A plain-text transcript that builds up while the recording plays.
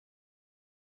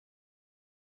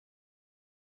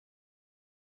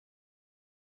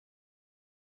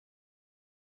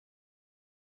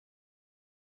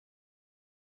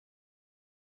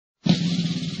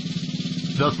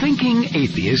The Thinking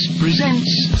Atheist presents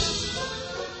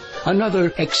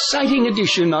another exciting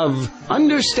edition of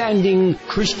Understanding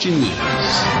Cristianês.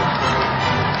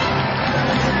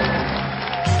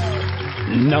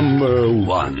 Number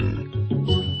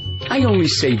 1. I only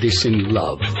say this in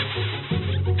love.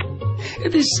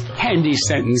 This handy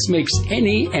sentence makes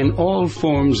any and all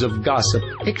forms of gossip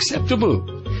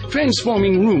acceptable,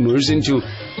 transforming rumors into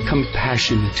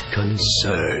compassionate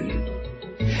concern.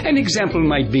 An example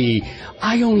might be,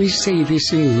 I only say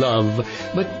this in love,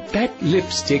 but that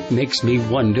lipstick makes me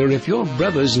wonder if your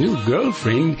brother's new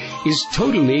girlfriend is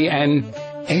totally an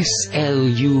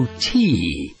SLUT.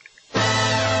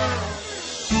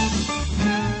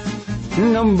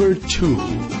 Number 2.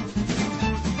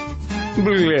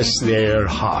 Bless their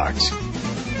hearts.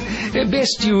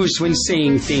 Best used when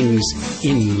saying things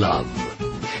in love.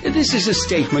 This is a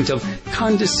statement of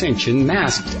condescension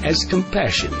masked as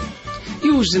compassion,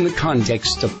 used in the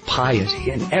context of piety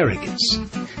and arrogance.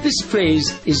 This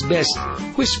phrase is best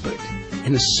whispered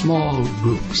in a small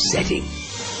group setting.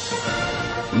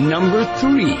 Number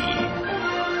 3.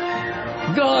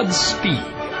 Godspeed.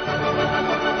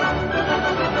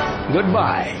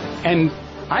 Goodbye, and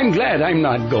I'm glad I'm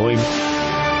not going.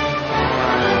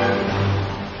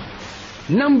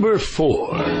 Number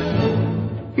 4.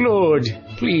 Lord,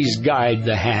 please guide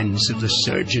the hands of the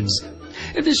surgeons.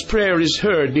 This prayer is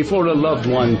heard before a loved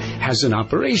one has an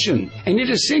operation, and it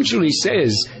essentially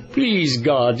says, please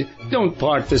God, don't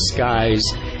part the skies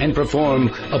and perform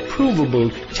a provable,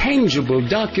 tangible,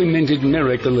 documented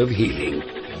miracle of healing.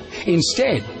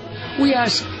 Instead, we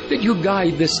ask that you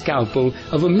guide the scalpel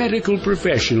of a medical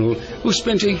professional who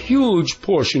spent a huge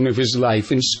portion of his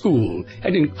life in school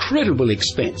at incredible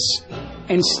expense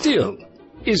and still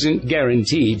isn't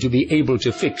guaranteed to be able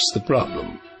to fix the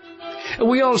problem.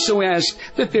 We also ask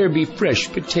that there be fresh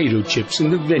potato chips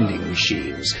in the vending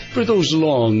machines for those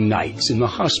long nights in the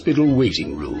hospital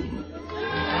waiting room.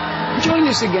 Join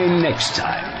us again next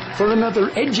time for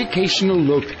another educational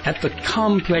look at the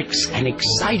complex and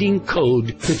exciting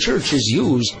code the Church has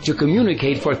used to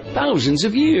communicate for thousands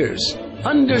of years.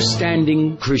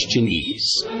 Understanding Cristianês.